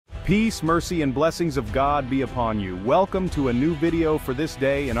Peace, mercy, and blessings of God be upon you. Welcome to a new video for this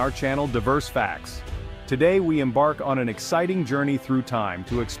day in our channel, Diverse Facts. Today we embark on an exciting journey through time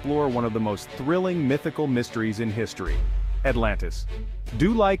to explore one of the most thrilling mythical mysteries in history, Atlantis.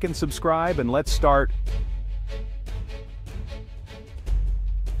 Do like and subscribe, and let's start.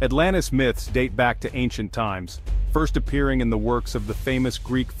 Atlantis myths date back to ancient times, first appearing in the works of the famous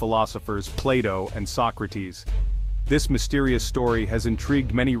Greek philosophers Plato and Socrates. This mysterious story has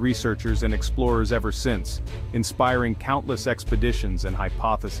intrigued many researchers and explorers ever since, inspiring countless expeditions and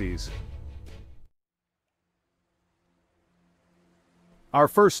hypotheses. Our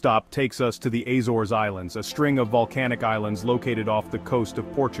first stop takes us to the Azores Islands, a string of volcanic islands located off the coast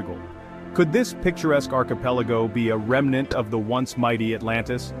of Portugal. Could this picturesque archipelago be a remnant of the once mighty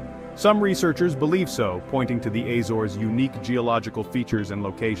Atlantis? Some researchers believe so, pointing to the Azores' unique geological features and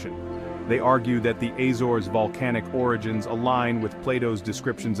location. They argue that the Azores' volcanic origins align with Plato's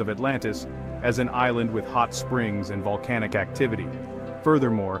descriptions of Atlantis as an island with hot springs and volcanic activity.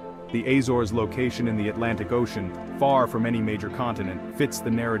 Furthermore, the Azores' location in the Atlantic Ocean, far from any major continent, fits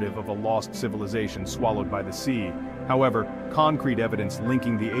the narrative of a lost civilization swallowed by the sea. However, concrete evidence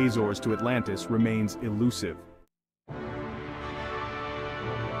linking the Azores to Atlantis remains elusive.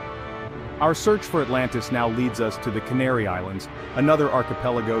 Our search for Atlantis now leads us to the Canary Islands, another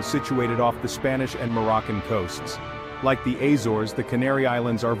archipelago situated off the Spanish and Moroccan coasts. Like the Azores, the Canary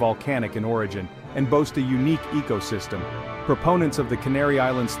Islands are volcanic in origin and boast a unique ecosystem. Proponents of the Canary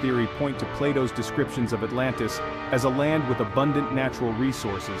Islands theory point to Plato's descriptions of Atlantis as a land with abundant natural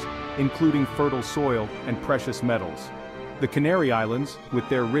resources, including fertile soil and precious metals. The Canary Islands, with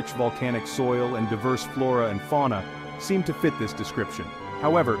their rich volcanic soil and diverse flora and fauna, seem to fit this description.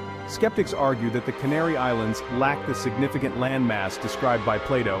 However, skeptics argue that the Canary Islands lack the significant landmass described by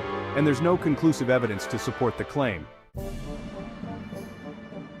Plato, and there's no conclusive evidence to support the claim.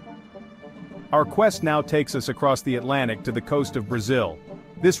 Our quest now takes us across the Atlantic to the coast of Brazil.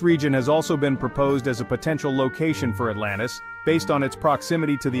 This region has also been proposed as a potential location for Atlantis, based on its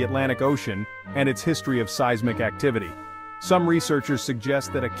proximity to the Atlantic Ocean and its history of seismic activity. Some researchers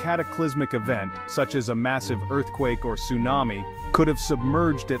suggest that a cataclysmic event, such as a massive earthquake or tsunami, could have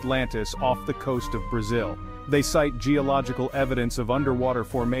submerged Atlantis off the coast of Brazil. They cite geological evidence of underwater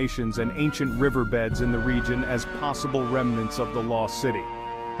formations and ancient riverbeds in the region as possible remnants of the lost city.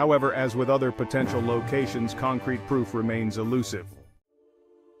 However, as with other potential locations, concrete proof remains elusive.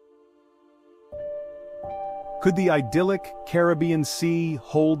 Could the idyllic Caribbean Sea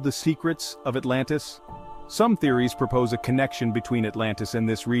hold the secrets of Atlantis? Some theories propose a connection between Atlantis and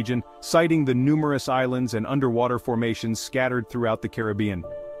this region, citing the numerous islands and underwater formations scattered throughout the Caribbean.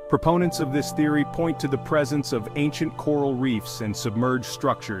 Proponents of this theory point to the presence of ancient coral reefs and submerged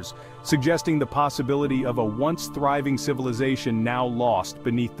structures, suggesting the possibility of a once thriving civilization now lost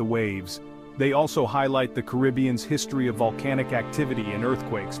beneath the waves. They also highlight the Caribbean's history of volcanic activity and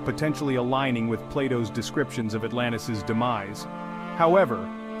earthquakes, potentially aligning with Plato's descriptions of Atlantis' demise. However,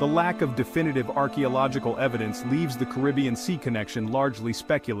 the lack of definitive archaeological evidence leaves the Caribbean Sea connection largely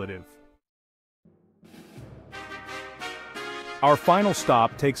speculative. Our final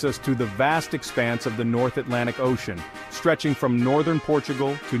stop takes us to the vast expanse of the North Atlantic Ocean, stretching from northern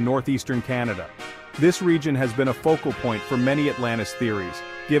Portugal to northeastern Canada. This region has been a focal point for many Atlantis theories,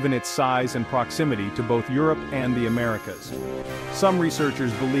 given its size and proximity to both Europe and the Americas. Some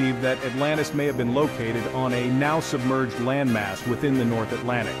researchers believe that Atlantis may have been located on a now-submerged landmass within the North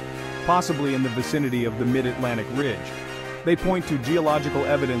Atlantic, possibly in the vicinity of the Mid-Atlantic Ridge. They point to geological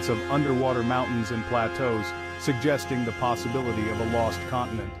evidence of underwater mountains and plateaus, suggesting the possibility of a lost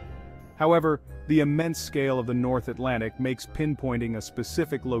continent. However, the immense scale of the North Atlantic makes pinpointing a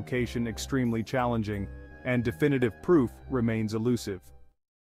specific location extremely challenging, and definitive proof remains elusive.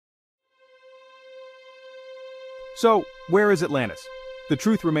 So, where is Atlantis? The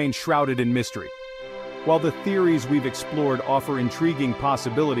truth remains shrouded in mystery. While the theories we've explored offer intriguing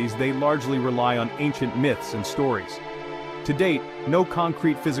possibilities, they largely rely on ancient myths and stories. To date, no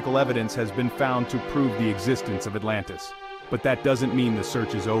concrete physical evidence has been found to prove the existence of Atlantis. But that doesn't mean the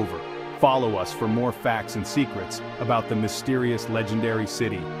search is over. Follow us for more facts and secrets about the mysterious legendary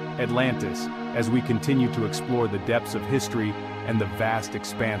city, Atlantis, as we continue to explore the depths of history and the vast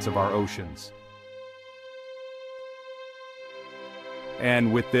expanse of our oceans.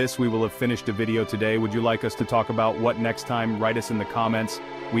 And with this, we will have finished the video today. Would you like us to talk about what next time? Write us in the comments.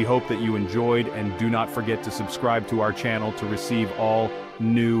 We hope that you enjoyed, and do not forget to subscribe to our channel to receive all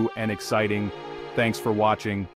new and exciting. Thanks for watching.